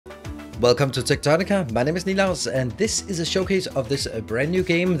Welcome to Techtonica. My name is Nilaus, and this is a showcase of this brand new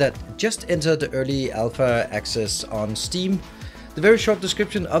game that just entered early alpha access on Steam. The very short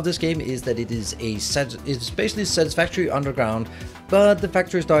description of this game is that it's basically Satisfactory Underground, but the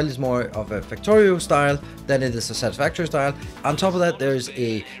factory style is more of a Factorio style than it is a Satisfactory style. On top of that, there's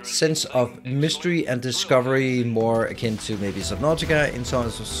a sense of mystery and discovery, more akin to maybe Subnautica in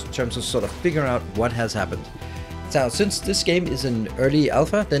terms of sort of figuring out what has happened. Now, since this game is an early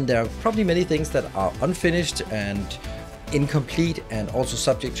alpha, then there are probably many things that are unfinished and incomplete and also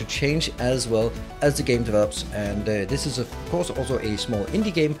subject to change as well as the game develops. And this is of course also a small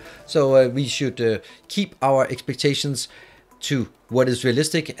indie game, so we should keep our expectations to what is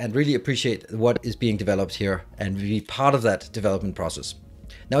realistic and really appreciate what is being developed here and be part of that development process.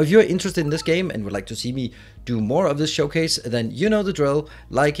 Now, if you're interested in this game and would like to see me do more of this showcase, then you know the drill.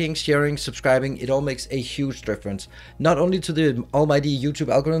 Liking, sharing, subscribing, it all makes a huge difference. Not only to the almighty YouTube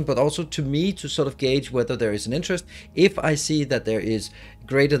algorithm, but also to me to sort of gauge whether there is an interest. If I see that there is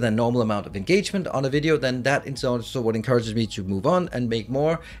greater than normal amount of engagement on a video, then that is also what encourages me to move on and make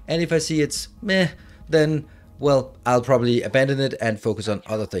more. And if I see it's meh, then well, I'll probably abandon it and focus on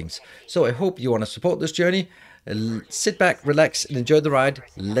other things. So I hope you want to support this journey. Sit back, relax, and enjoy the ride.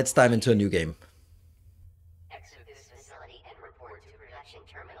 Let's dive into a new game.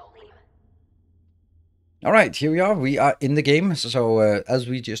 All right, here we are. We are in the game. So as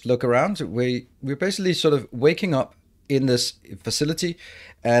we just look around, we're basically sort of waking up in this facility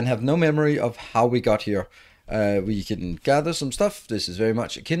and have no memory of how we got here. We can gather some stuff. This is very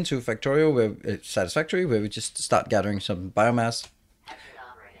much akin to Factorio, where it's Satisfactory, where we just start gathering some biomass.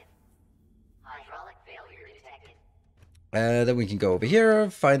 Then we can go over here,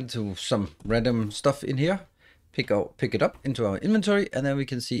 find some random stuff in here, pick it up into our inventory, and then we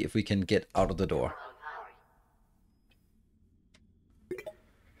can see if we can get out of the door.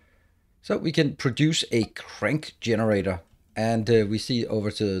 So we can produce a crank generator, and we see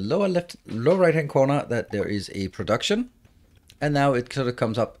over to the lower right hand corner that there is a production, and now it sort of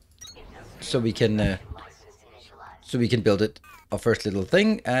comes up so we can build it, our first little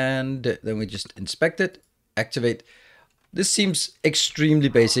thing, and then we just inspect it, activate. This seems extremely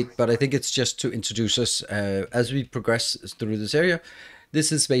basic, but I think it's just to introduce us as we progress through this area.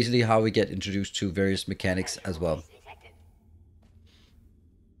 This is basically how we get introduced to various mechanics as well.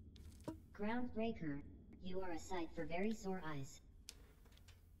 Groundbreaker, you are a sight for very sore eyes.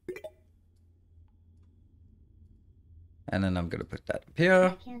 And then I'm going to put that up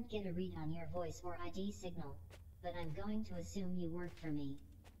here. I can't get a read on your voice or ID signal, but I'm going to assume you work for me.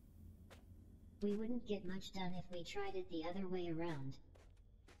 We wouldn't get much done if we tried it the other way around.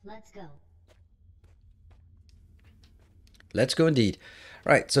 Let's go. Let's go indeed.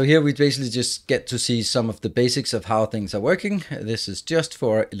 Right, so here we basically just get to see some of the basics of how things are working. This is just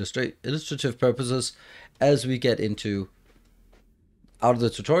for illustrative purposes as we get out of the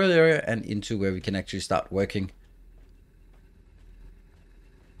tutorial area and into where we can actually start working.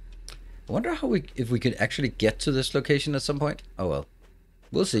 I wonder if we could actually get to this location at some point. Oh well,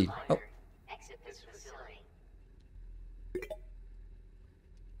 we'll see. Oh.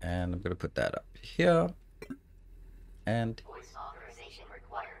 And I'm going to put that up here. And voice authorization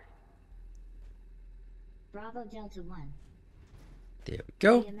required. Bravo Delta 1. There we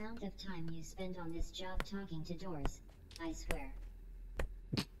go. The amount of time you spend on this job talking to doors, I swear.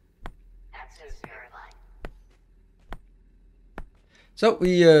 Access verified. So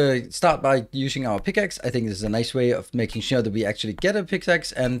we start by using our pickaxe. I think this is a nice way of making sure that we actually get a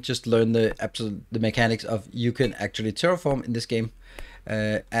pickaxe and just learn the mechanics of you can actually terraform in this game.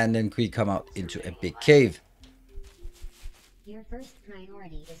 And then we come out into a big cave. Your first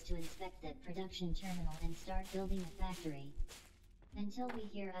priority is to inspect that production terminal and start building a factory. Until we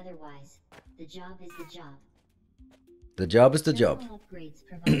hear otherwise, the job is the job. The job is the job. Upgrades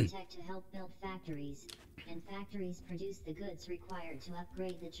provide tech to help build factories, and factories produce the goods required to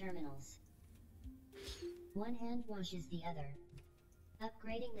upgrade the terminals. One hand washes the other.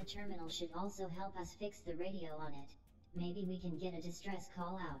 Upgrading the terminal should also help us fix the radio on it. Maybe we can get a distress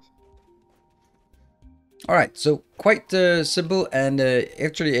call out. Alright, so quite simple and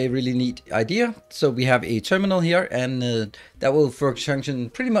actually a really neat idea. So we have a terminal here, and that will function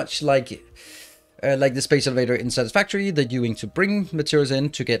pretty much like the space elevator in Satisfactory, that you need to bring materials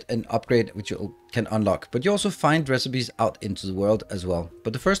in to get an upgrade which you can unlock. But you also find recipes out into the world as well.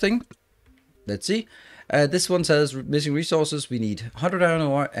 But the first thing, let's see. This one says missing resources. We need 100 iron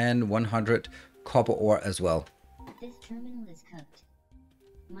ore and 100 copper ore as well. This terminal is cooked.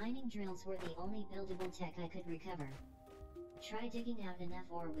 Mining drills were the only buildable tech I could recover. Try digging out enough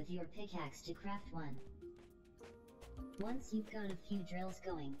ore with your pickaxe to craft one. Once you've got a few drills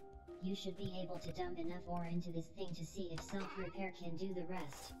going, You should be able to dump enough ore into this thing to see if self-repair can do the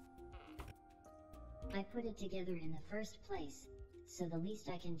rest. I put it together in the first place, so the least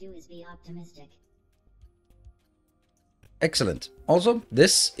I can do is be optimistic. Excellent. Also,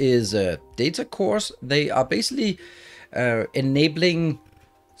 this is data cores. They are basically enabling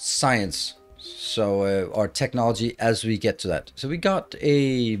science, so or technology as we get to that. So we got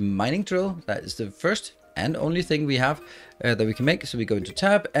a mining drill. That is the first and only thing we have that we can make. So we go into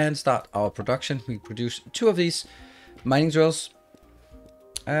tab and start our production. We produce 2 of these mining drills.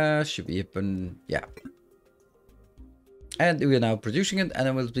 Should be open, yeah. And we are now producing it, and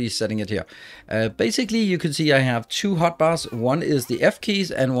then we'll be setting it here. Basically, you can see I have 2 hotbars. One is the F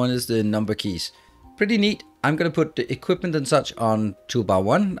keys and one is the number keys. Pretty neat. I'm going to put the equipment and such on toolbar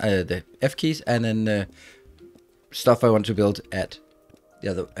 1, the F keys, and then stuff I want to build at the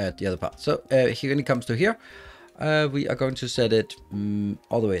other part. So here when it comes to here, we are going to set it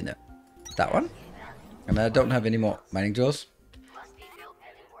all the way in there. That one. And I don't have any more mining drills.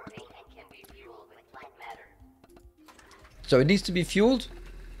 So it needs to be fueled,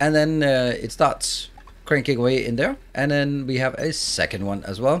 and then it starts cranking away in there. And then we have a second one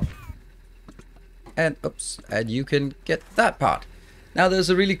as well. And oops, and you can get that part. Now there's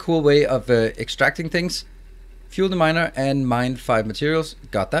a really cool way of extracting things. Fuel the miner and mine 5 materials.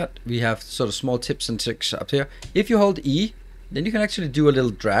 Got that. We have sort of small tips and tricks up here. If you hold E, then you can actually do a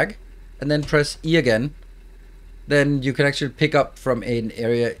little drag, and then press E again. Then you can actually pick up from an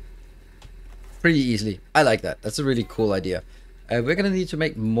area pretty easily. I like that. That's a really cool idea. We're going to need to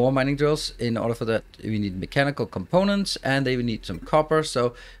make more mining drills. In order for that, we need mechanical components, and they will need some copper.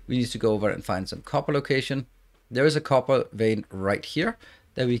 So we need to go over and find some copper location. There is a copper vein right here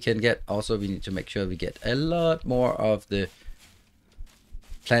that we can get. Also, we need to make sure we get a lot more of the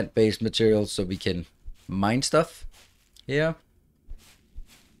plant-based materials so we can mine stuff here.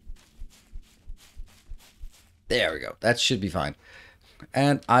 There we go. That should be fine.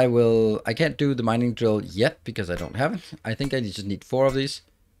 And I can't do the mining drill yet because I don't have it. I think I just need 4 of these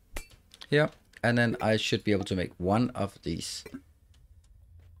here. And then I should be able to make 1 of these.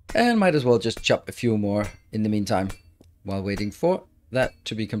 And might as well just chop a few more in the meantime while waiting for that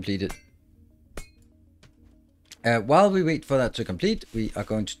to be completed. While we wait for that to complete, we are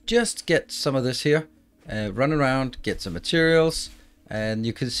going to just get some of this here. Run around, get some materials. And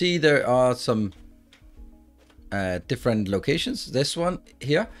you can see there are some different locations. This one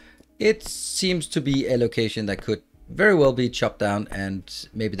here, it seems to be a location that could very well be chopped down, and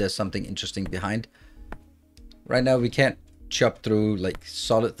maybe there's something interesting behind. Right now we can't chop through like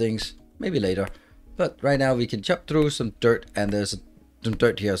solid things, maybe later, but right now we can chop through some dirt, and there's some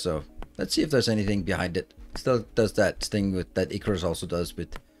dirt here, so let's see if there's anything behind it. Still does that thing with that Icarus also does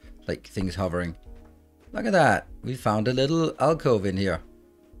with like things hovering. Look at that, we found a little alcove in here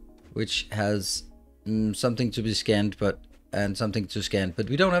which has something to be scanned, and something to scan, but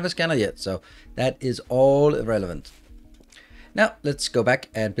we don't have a scanner yet, so that is all irrelevant. Now let's go back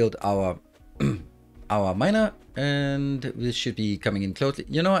and build our our miner, and this should be coming in closely.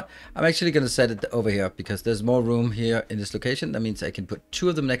 You know what, I'm actually going to set it over here because there's more room here in this location. That means I can put 2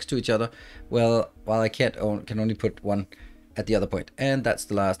 of them next to each other, well, while I can only put 1 at the other point. And that's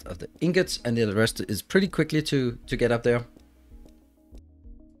the last of the ingots, and the rest is pretty quickly to get up there.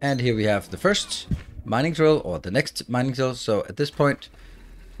 And here we have the first mining drill, or the next mining drill. So at this point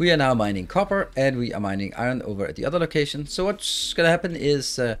we are now mining copper, and we are mining iron over at the other location. So what's gonna happen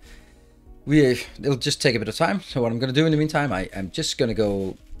is it'll just take a bit of time. So what I'm gonna do in the meantime, I am just gonna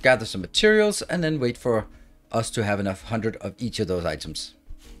go gather some materials and then wait for us to have enough 100 of each of those items.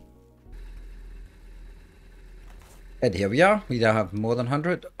 And here we are. We now have more than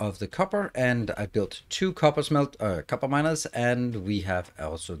 100 of the copper, and I built 2 copper miners, and we have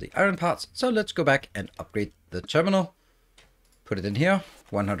also the iron parts. So let's go back and upgrade the terminal. Put it in here,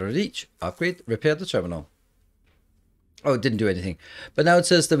 100 each. Upgrade, repair the terminal. Oh, it didn't do anything. But now it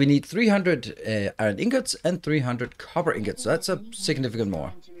says that we need 300 iron ingots and 300 copper ingots. So that's a significant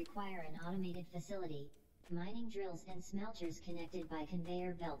more. To require an automated facility, mining drills and smelters connected by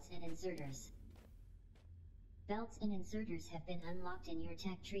conveyor belts and inserters. Belts and inserters have been unlocked in your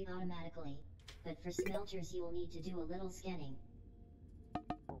tech tree automatically, but for smelters you will need to do a little scanning.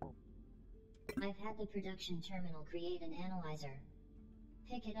 I've had the production terminal create an analyzer.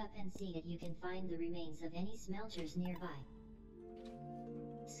 Pick it up and see if you can find the remains of any smelters nearby.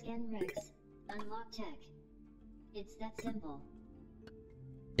 Scan regs, unlock tech. It's that simple.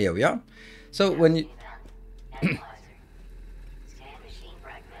 Here we are. So when you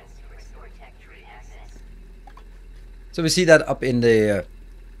so we see that up in the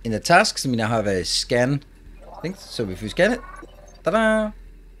tasks. We now have a scan thing. So if we scan it, ta-da!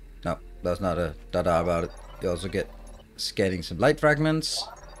 No, that's not a dada about it. You also get scanning some light fragments.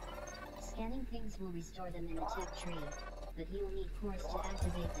 Scanning things will restore them in the tech tree, but you will need cores to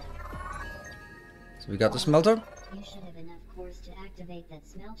activate them. So we got the smelter. You should have enough cores to activate that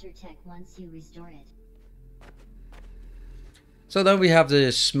smelter tech once you restore it. So then we have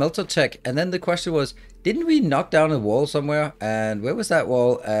the smelter tech, and then the question was, didn't we knock down a wall somewhere? And where was that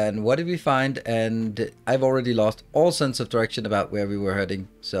wall? And what did we find? And I've already lost all sense of direction about where we were heading.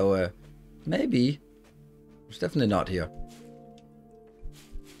 So maybe it's definitely not here.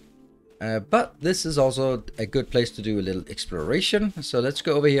 But this is also a good place to do a little exploration. So let's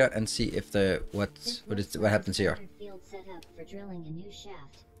go over here and see if what happens here. Field set up for drilling a new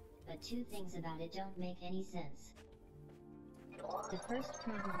shaft, but two things about it don't make any sense. The first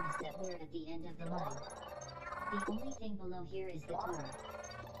problem is that we're at the end of the line. The only thing below here is the core.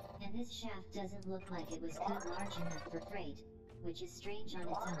 And this shaft doesn't look like it was cut large enough for freight, which is strange on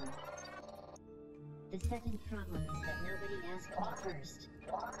its own. The second problem is that nobody asked me first.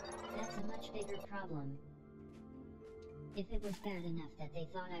 That's a much bigger problem. If it was bad enough that they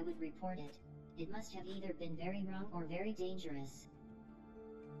thought I would report it, it must have either been very wrong or very dangerous.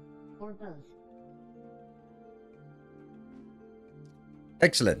 Or both.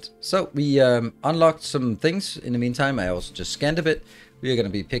 Excellent. So we unlocked some things in the meantime. I also just scanned a bit. We are going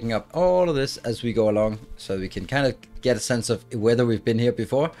to be picking up all of this as we go along, so we can kind of get a sense of whether we've been here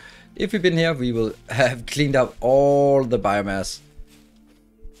before. If we've been here, we will have cleaned up all the biomass.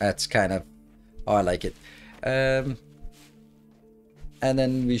 That's kind of how I like it. And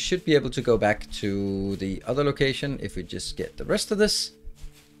then we should be able to go back to the other location if we just get the rest of this.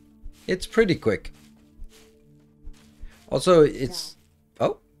 It's pretty quick. Also, it's...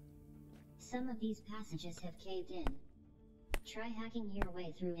 Oh. Some of these passages have caved in. Try hacking your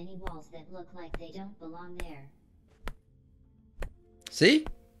way through any walls that look like they don't belong there. See?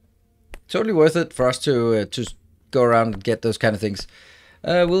 Totally worth it for us to go around and get those kind of things.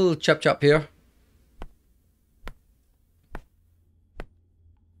 We'll chop here.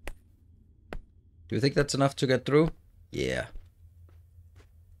 Do you think that's enough to get through? Yeah.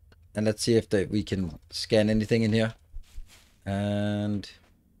 And let's see if we can scan anything in here. And...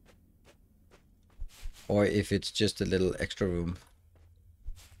 or if it's just a little extra room.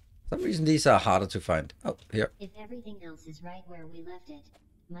 For some reason these are harder to find. Oh, here. If everything else is right where we left it,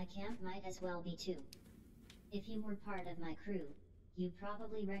 my camp might as well be too. If you were part of my crew, you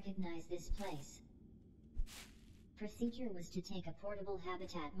probably recognize this place. Procedure was to take a portable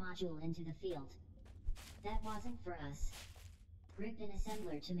habitat module into the field. That wasn't for us. Ripped an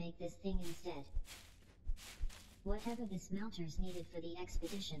assembler to make this thing instead. Whatever the smelters needed for the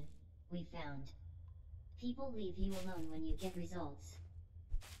expedition, we found. People leave you alone when you get results.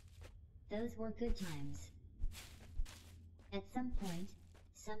 Those were good times. At some point,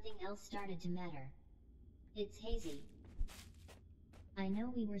 something else started to matter. It's hazy. I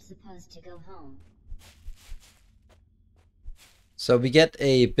know we were supposed to go home. So we get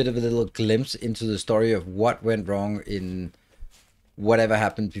a bit of a little glimpse into the story of what went wrong in whatever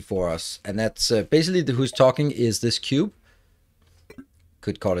happened before us. And that's basically who's talking is this cube.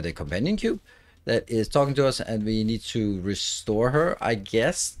 Could call it a companion cube. That is talking to us, and we need to restore her, I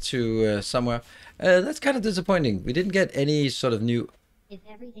guess, to somewhere. That's kind of disappointing. We didn't get any sort of new... If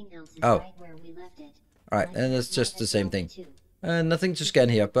everything else is right where we left it, alright, and it's just the same thing. Nothing to scan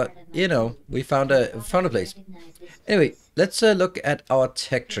here, but, you know, we found a place. Anyway, let's look at our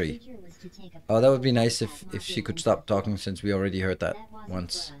tech tree. Oh, that would be nice if she could stop talking, since we already heard that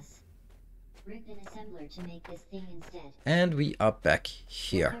once. And we are back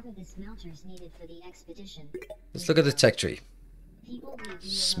here. Let's look at the tech tree.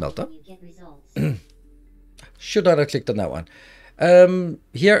 Smelter. Should not have clicked on that one.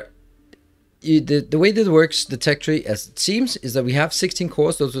 Here, the way that it works, the tech tree, as it seems, is that we have 16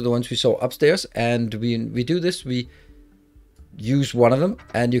 cores. Those are the ones we saw upstairs. And we do this, we use one of them.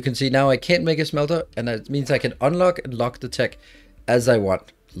 And you can see now I can't make a smelter. And that means I can unlock and lock the tech as I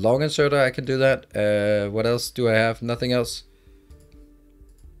want. Long inserter, I can do that. What else do I have? Nothing else.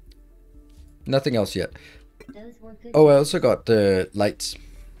 Nothing else yet. Oh, I also got the lights.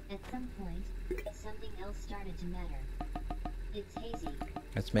 At some point, something else started to matter. It's hazy.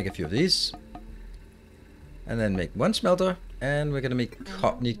 Let's make a few of these. And then make one smelter. And we're gonna make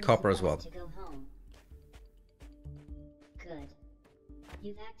need copper as well. Good.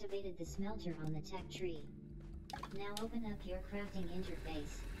 You've activated the smelter on the tech tree. Now open up your crafting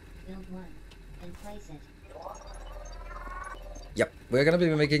interface, build one, and place it. Yep, we're gonna be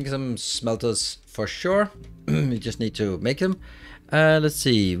making some smelters for sure. We just need to make them. Let's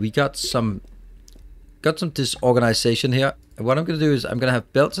see, we got some disorganization here. what I'm going to do is I'm going to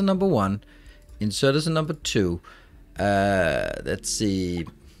have belts in number 1, inserters in number 2. Let's see.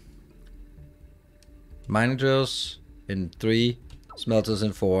 Mining drills in 3, smelters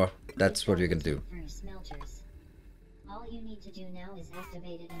in 4. That's what we're going to do. For smelters. All you need to do now is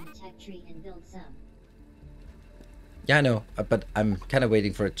activate it in the tech tree and build some. Yeah, I know, but I'm kind of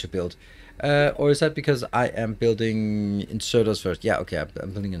waiting for it to build. Or is that because I am building inserters first? Yeah, okay,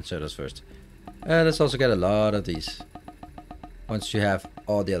 I'm building inserters first. Let's also get a lot of these. Once you have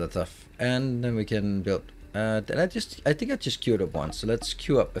all the other stuff. And then we can build. Then I think I just queued up one. So let's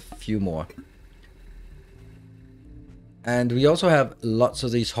queue up a few more. And we also have lots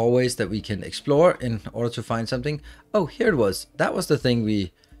of these hallways that we can explore in order to find something. Oh, here it was. That was the thing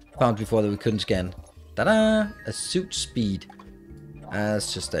we found before that we couldn't scan. Ta-da! A suit speed.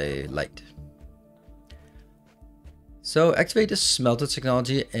 It's just a light. So activate the smelter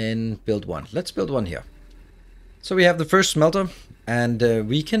technology and build one. Let's build one here. So we have the first smelter, and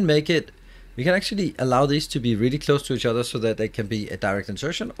we can make it. We can actually allow these to be really close to each other so that they can be a direct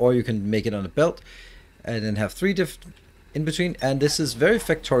insertion, or you can make it on a belt and then have 3 different in between. And this is very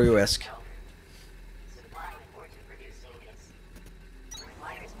Factorio-esque.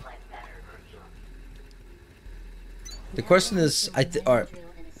 The question is,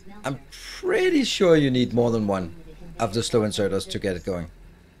 I'm pretty sure you need more than one of the slow inserters to get it going.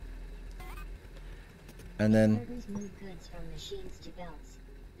 And then move goods from machines to belts.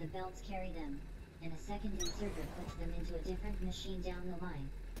 The belts carry them, and a second inserter puts them into a different machine down the line.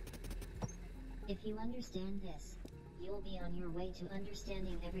 If you understand this, you'll be on your way to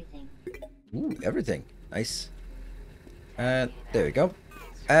understanding everything. Ooh, everything. Nice. And there we go.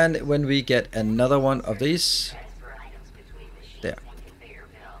 And when we get another one of these, there.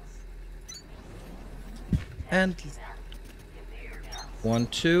 And 1,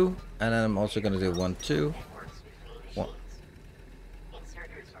 2, and then I'm also going to do 1, 2, 1.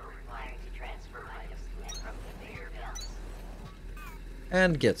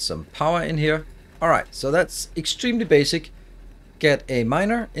 And get some power in here. Alright, so that's extremely basic. Get a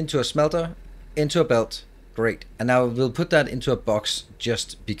miner into a smelter, into a belt. Great. And now we'll put that into a box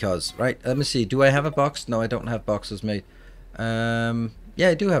just because, right? Let me see. Do I have a box? No, I don't have boxes made. Yeah,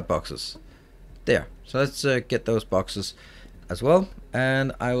 I do have boxes. There. So let's get those boxes as well.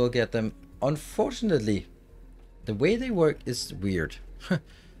 And I will get them. Unfortunately, the way they work is weird.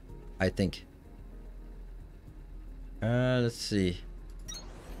 I think. Let's see.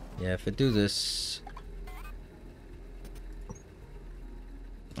 Yeah, if I do this.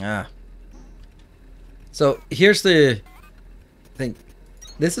 So here's the thing.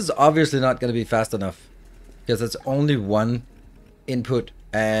 This is obviously not going to be fast enough because it's only one input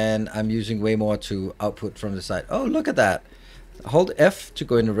and I'm using way more to output from the side. Oh, look at that. Hold F to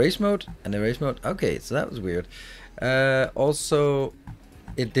go in erase mode and erase mode. Okay, so that was weird. Also,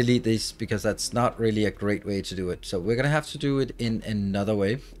 it delete these because that's not really a great way to do it. So we're going to have to do it in another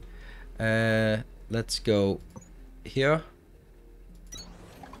way. Let's go here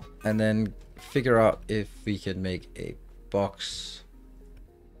and then figure out if we can make a box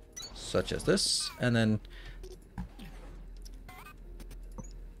such as this, and then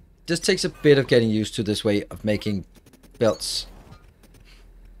just takes a bit of getting used to this way of making belts.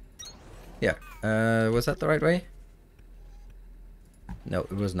 Yeah, was that the right way? No,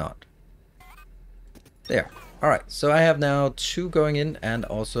 it was not. There. Alright, so I have now 2 going in and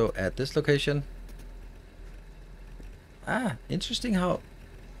also at this location. Ah, interesting how...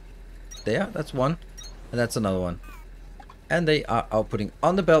 There, that's one. And that's another one. And they are outputting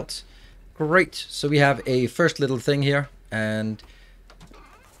on the belt. Great. So we have a first little thing here. And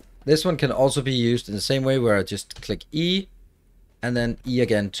this one can also be used in the same way where I just click E. And then E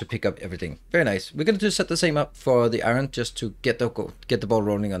again to pick up everything. Very nice. We're going to set the same up for the iron just to get the ball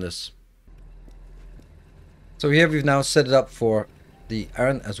rolling on this. So here we've now set it up for the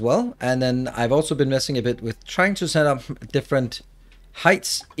iron as well. And then I've also been messing a bit with trying to set up different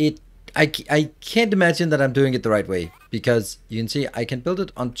heights. I can't imagine that I'm doing it the right way, because you can see I can build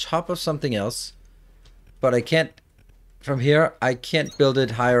it on top of something else, but I can't, from here, I can't build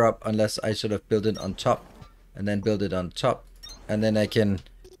it higher up unless I sort of build it on top and then build it on top. And then I can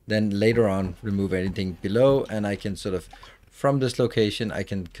then later on remove anything below, and I can sort of, from this location, I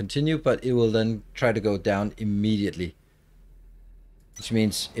can continue, but it will then try to go down immediately. Which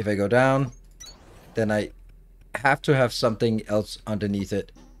means if I go down, then I have to have something else underneath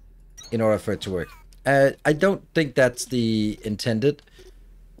it in order for it to work. I don't think that's the intended,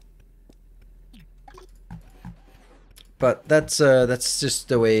 but that's just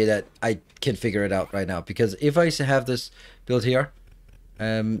the way that I can figure it out right now. Because if I have this built here,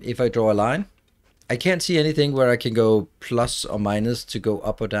 if I draw a line I can't see anything where I can go plus or minus to go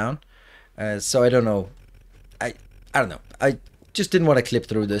up or down. So I don't know. I don't know. I just didn't want to clip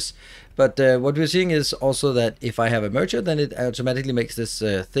through this. But what we're seeing is also that if I have a merger, then it automatically makes this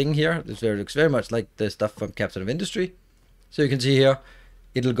thing here. This looks very much like the stuff from Captain of Industry. So you can see here,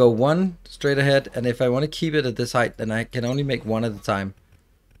 it'll go one straight ahead. And if I want to keep it at this height, then I can only make one at a time.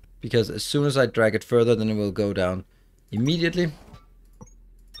 Because as soon as I drag it further, then it will go down immediately.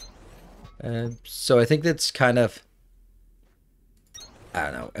 So I think that's kind of,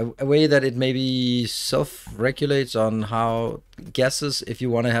 I don't know, a way that it maybe self-regulates on how guesses if you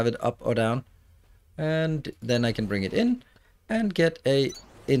want to have it up or down. And then I can bring it in and get a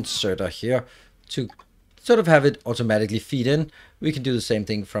inserter here to sort of have it automatically feed in. We can do the same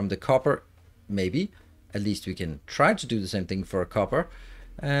thing from the copper, maybe. At least we can try to do the same thing for a copper.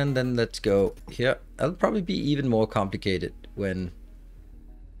 And then let's go here. It'll probably be even more complicated when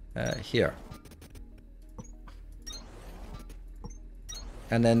here.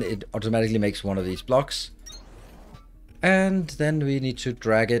 And then it automatically makes one of these blocks. And then we need to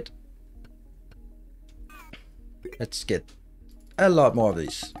drag it. Let's get a lot more of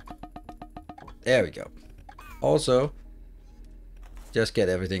these. There we go. Also, just get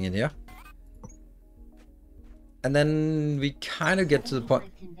everything in here. And then we kind of get to the point.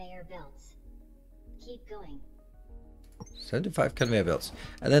 Conveyor belts. Keep going. 75 conveyor belts.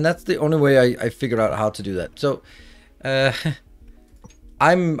 And then that's the only way I figured out how to do that. So,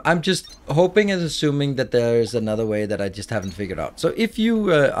 I'm just hoping and assuming that there's another way that I just haven't figured out. So if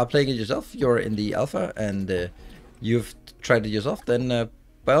you are playing it yourself, you're in the alpha and you've tried it yourself, then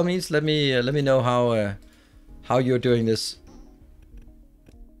by all means let me know how you're doing this.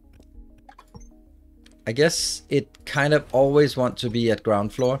 I guess it kind of always wants to be at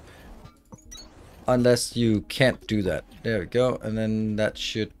ground floor, unless you can't do that. There we go, and then that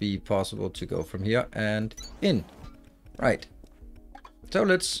should be possible to go from here and in. Right. So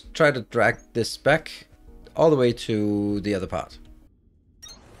let's try to drag this back all the way to the other part.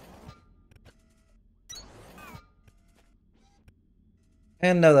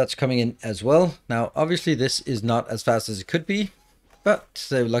 And now that's coming in as well. Now, obviously this is not as fast as it could be, but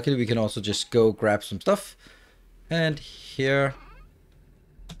luckily we can also just go grab some stuff. And here,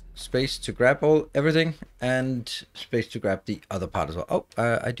 space to grab everything, and space to grab the other part as well. Oh,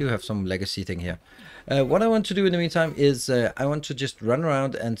 I do have some legacy thing here. What I want to do in the meantime is I want to just run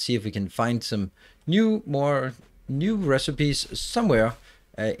around and see if we can find some new recipes somewhere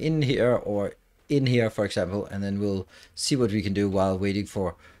in here or in here, for example, and then we'll see what we can do while waiting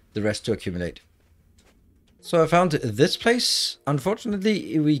for the rest to accumulate. So I found this place.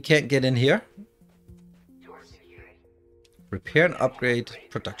 Unfortunately, we can't get in here. Repair and upgrade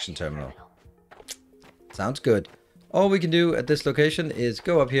production terminal. Sounds good. All we can do at this location is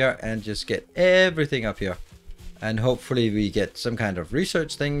go up here and just get everything up here. And hopefully we get some kind of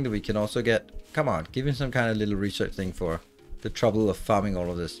research thing that we can also get. Come on, give me some kind of little research thing for the trouble of farming all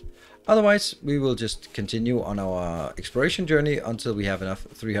of this. Otherwise, we will just continue on our exploration journey until we have enough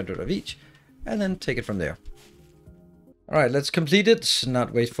 300 of each. And then take it from there. Alright, let's complete it.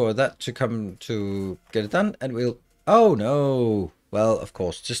 Not wait for that to come to get it done. And we'll... Oh no! Well, of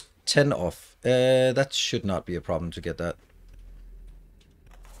course, just 10 off. That should not be a problem to get that.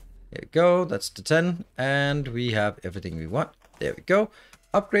 There we go, that's the 10. And we have everything we want. There we go.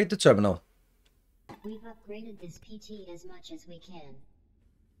 Upgrade the terminal. We've upgraded this PT as much as we can.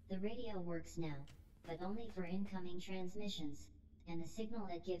 The radio works now, but only for incoming transmissions. And the signal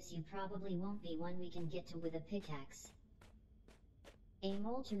it gives you probably won't be one we can get to with a pickaxe. A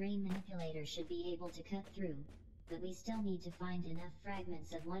mole terrain manipulator should be able to cut through. But we still need to find enough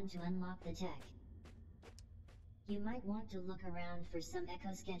fragments of one to unlock the tech. You might want to look around for some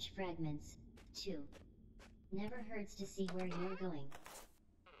echo sketch fragments, too. Never hurts to see where you're going.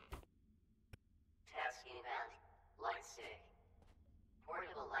 Task event, light stick.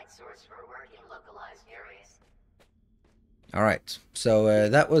 Portable light source for work in localized areas. Alright, so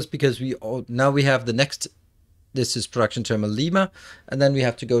that was because now we have the next. This is production terminal Lima, and then we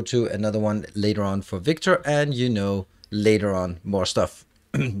have to go to another one later on for Victor, and later on more stuff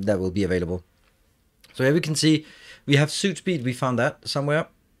that will be available. So here we can see we have suit speed. We found that somewhere.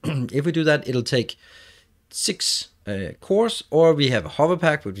 If we do that, it'll take 6 cores, or we have a hover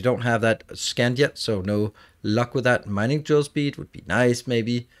pack, but we don't have that scanned yet, so no luck with that. Mining drill speed would be nice,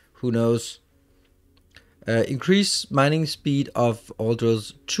 maybe. Who knows? Increase mining speed of all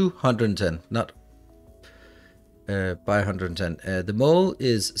drills to 110, not by 110. The mole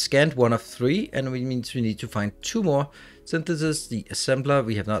is scanned 1 of 3, and it means we need to find 2 more. Synthesis, the assembler,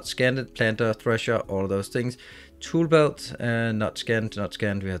 we have not scanned it. Planter, thresher, all of those things. Tool belt, not scanned, not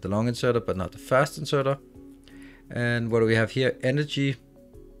scanned. We have the long inserter, but not the fast inserter. And what do we have here? Energy,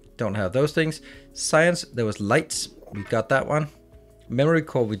 don't have those things. Science, there was lights, we got that one. Memory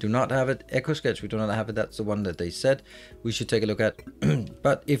core, we do not have it. Echo sketch, we do not have it. That's the one that they said we should take a look at.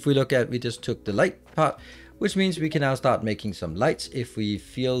 But if we look at, we just took the light part, which means we can now start making some lights if we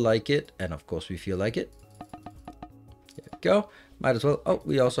feel like it. And of course we feel like it. There we go. Might as well. Oh,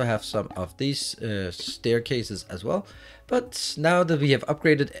 we also have some of these staircases as well. But now that we have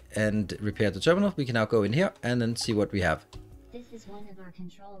upgraded and repaired the terminal, we can now go in here and then see what we have. This is one of our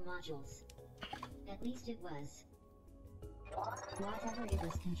control modules. At least it was. Whatever it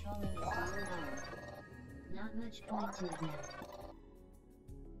was controlling is falling down. Not much point to it now.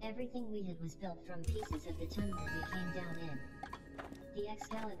 Everything we had was built from pieces of the tunnel we came down in. The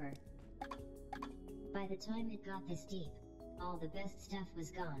Excalibur. By the time it got this deep, all the best stuff was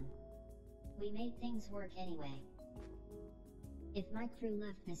gone. We made things work anyway. If my crew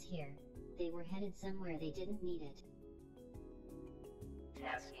left this here, they were headed somewhere they didn't need it.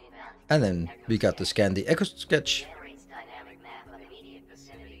 And then we got to scan the echo sketch.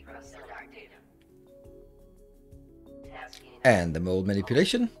 And the mold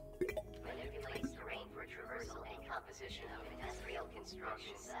manipulation.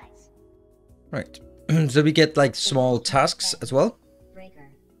 Right. So we get like small tasks as well. Breaker.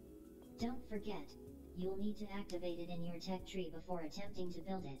 Don't forget, you'll need to activate it in your tech tree before attempting to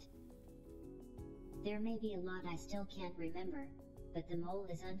build it. There may be a lot I still can't remember, but the mole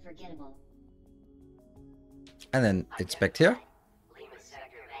is unforgettable. And then inspect here.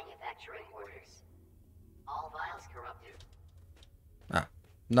 Ah,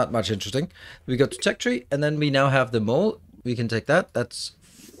 not much interesting. We go to tech tree, and then we now have the mole. We can take that. That's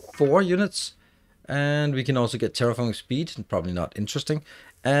 4 units. And we can also get terraforming speed, probably not interesting.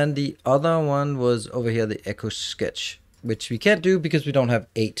 And the other one was over here, the echo sketch, which we can't do because we don't have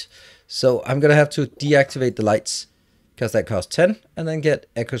 8. So I'm going to have to deactivate the lights because that costs 10 and then get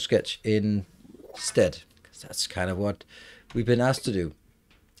echo sketch instead, because that's kind of what we've been asked to do.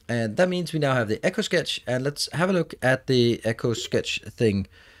 And that means we now have the echo sketch, and let's have a look at the echo sketch thing.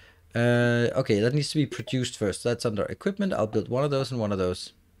 Okay, that needs to be produced first. That's under equipment. I'll build one of those and one of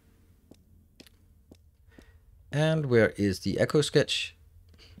those. And where is the echo sketch?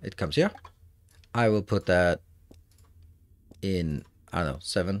 It comes here. I will put that in, I don't know,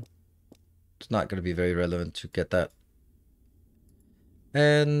 7. It's not going to be very relevant to get that.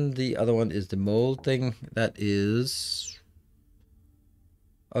 And the other one is the mold thing. That is...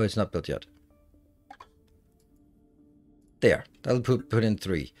 Oh, it's not built yet. There. That'll put in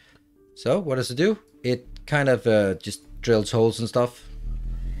 3. So what does it do? It kind of just drills holes and stuff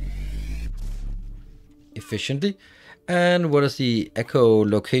efficiently. And what does the echo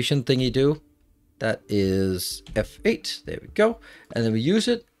location thingy do? That is F8. There we go. And then we use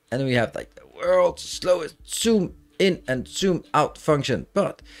it, and then we have like the world's slowest zoom in and zoom out function.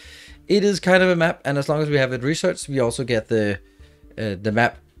 But it is kind of a map, and as long as we have it researched, we also get the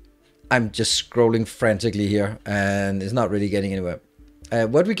map. I'm just scrolling frantically here, and it's not really getting anywhere.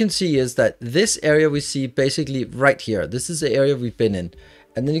 What we can see is that this area we see basically right here. This is the area we've been in.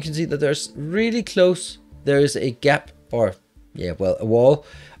 And then you can see that there's really close, there is a gap, or yeah, well, a wall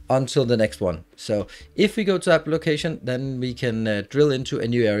until the next one. So if we go to that location, then we can drill into a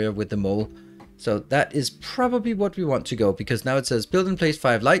new area with the mole. So that is probably what we want to go, because now it says build and place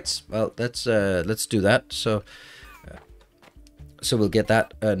 5 lights. Well, let's do that. So we'll get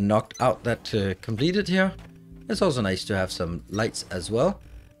that knocked out, that completed here. It's also nice to have some lights as well.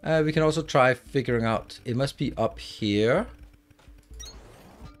 We can also try figuring out, it must be up here.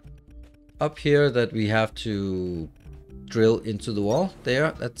 Up here that we have to drill into the wall.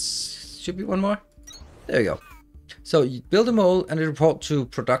 There, that should be one more. There we go. So you build a mole and report to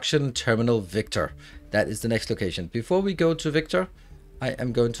production terminal Victor. That is the next location. Before we go to Victor, I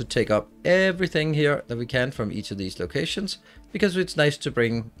am going to take up everything here that we can from each of these locations, because it's nice to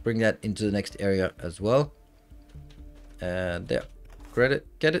bring that into the next area as well. And there,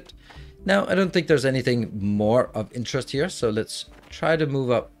 get it. Now I don't think there's anything more of interest here, so let's try to move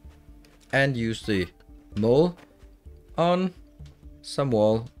up and use the mole on some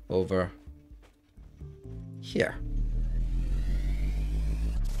wall over here.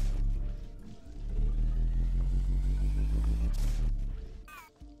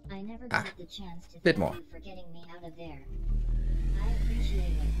 I never got the chance to bit thank more. you for getting me out of there. I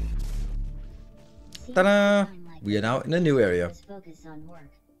appreciate it. Ta-da! We are now in a new area. Just focus on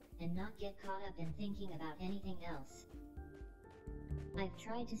work and not get caught up in thinking about anything else. I've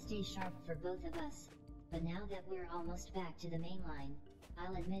tried to stay sharp for both of us, but now that we're almost back to the main line,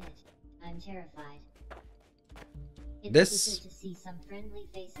 I'll admit it, I'm terrified. It would be good to see some friendly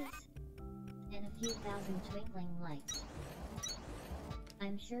faces, and a few thousand twinkling lights.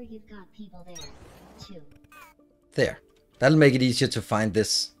 I'm sure you've got people there, too. There. That'll make it easier to find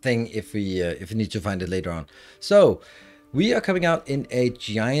this thing if we need to find it later on. So, we are coming out in a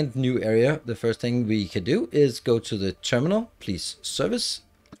giant new area. The first thing we can do is go to the terminal. Please service.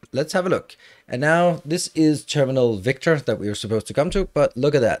 Let's have a look. And now this is Terminal Victor that we were supposed to come to. But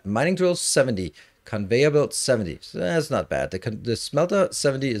look at that. Mining drill 70. Conveyor belt 70. So that's not bad. The smelter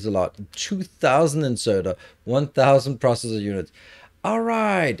 70 is a lot. 2,000 inserter. 1,000 processor units.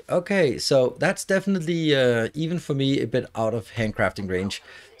 Alright, okay, so that's definitely, even for me, a bit out of handcrafting range.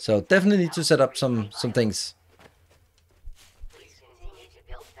 So definitely need to set up some things. Please continue to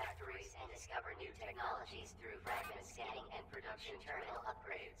build factories and discover new technologies through fragment scanning and production terminal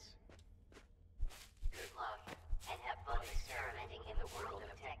upgrades. Good luck, and have fun experimenting in the world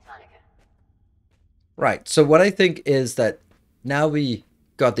of Techtonica. Right, so what I think is that now we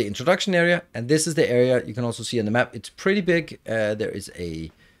got the introduction area, and this is the area you can also see on the map. It's pretty big. There is a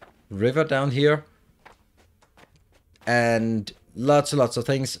river down here, and lots and lots of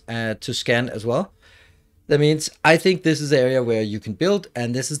things to scan as well. That means I think this is the area where you can build,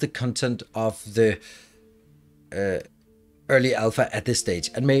 and this is the content of the early alpha at this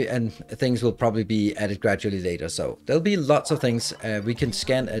stage, and things will probably be added gradually later. So there'll be lots of things. We can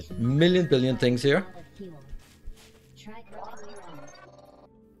scan a million billion things here.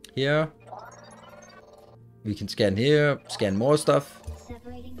 Here we can scan here, scan more stuff.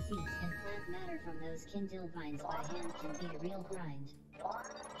 Separating seeds and plant matter from those kindle vines by hand can be a real grind.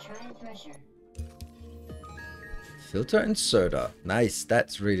 Try a thresher. Filter inserter. Nice.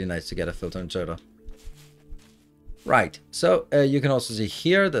 That's really nice to get a filter inserter. Right. So you can also see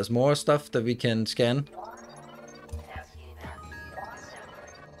here there's more stuff that we can scan.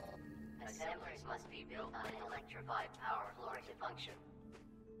 Assemblers must be built on an electrified power floor to function.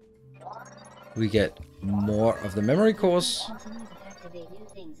 We get more of the memory cores. Continue to activate new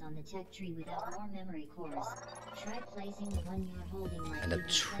things on the tech tree without more memory cores. Try placing the one you're holding like And a even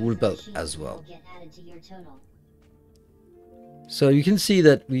tool less belt machines as well. will get added to your total. So you can see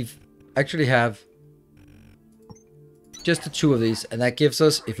that we've actually have just the 2 of these, and that gives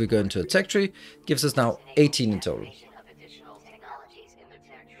us, if we go into a tech tree, gives us now 18 in total.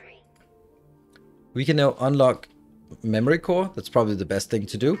 We can now unlock memory core. That's probably the best thing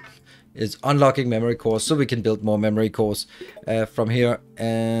to do, is unlocking memory cores so we can build more memory cores from here.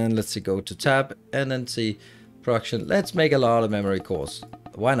 And let's see, go to tab and then see production. Let's make a lot of memory cores.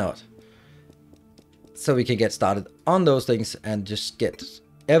 Why not? So we can get started on those things and just get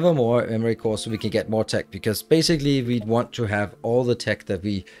ever more memory cores so we can get more tech, because basically we want to have all the tech that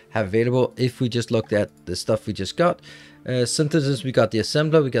we have available. If we just looked at the stuff we just got, synthesis, we got the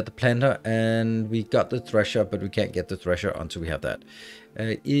assembler, we got the planter, and we got the thresher, but we can't get the thresher until we have that.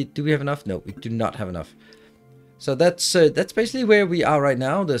 Do we have enough? No, we do not have enough. So that's basically where we are right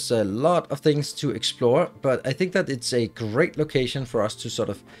now. There's a lot of things to explore, but I think that it's a great location for us to sort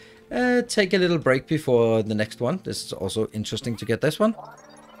of take a little break before the next one. This is also interesting to get this one.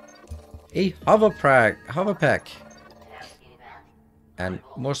 A hover pack, and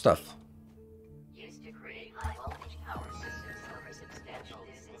more stuff. Used to create high voltage power systems over substantial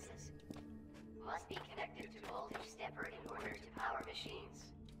distances. Must be connected to voltage stepper in order to power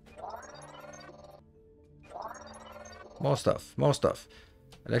machines. More stuff.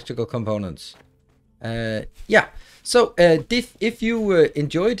 Electrical components. Yeah. So if you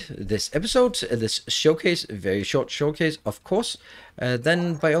enjoyed this episode, this showcase, a very short showcase, of course,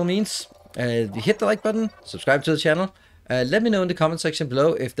 then by all means, hit the like button, subscribe to the channel. Let me know in the comment section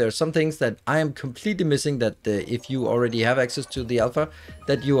below if there are some things that I am completely missing, that if you already have access to the alpha,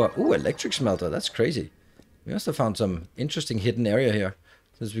 that you are... Ooh, electric smelter. That's crazy. We must have found some interesting hidden area here,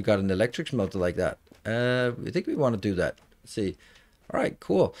 since we got an electric smelter like that. I think we want to do that. Let's see. All right,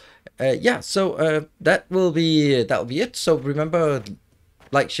 cool. Yeah, so that will be it. So remember,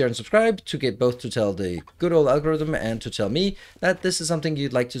 like, share, and subscribe to get both to tell the good old algorithm and to tell me that this is something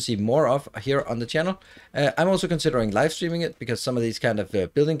you'd like to see more of here on the channel. I'm also considering live streaming it, because some of these kind of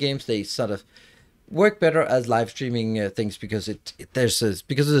building games, they sort of work better as live streaming things, because because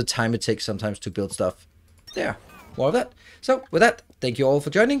of the time it takes sometimes to build stuff. There, more of that. So with that, thank you all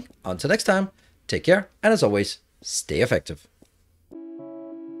for joining. Until next time, take care, and as always, stay effective.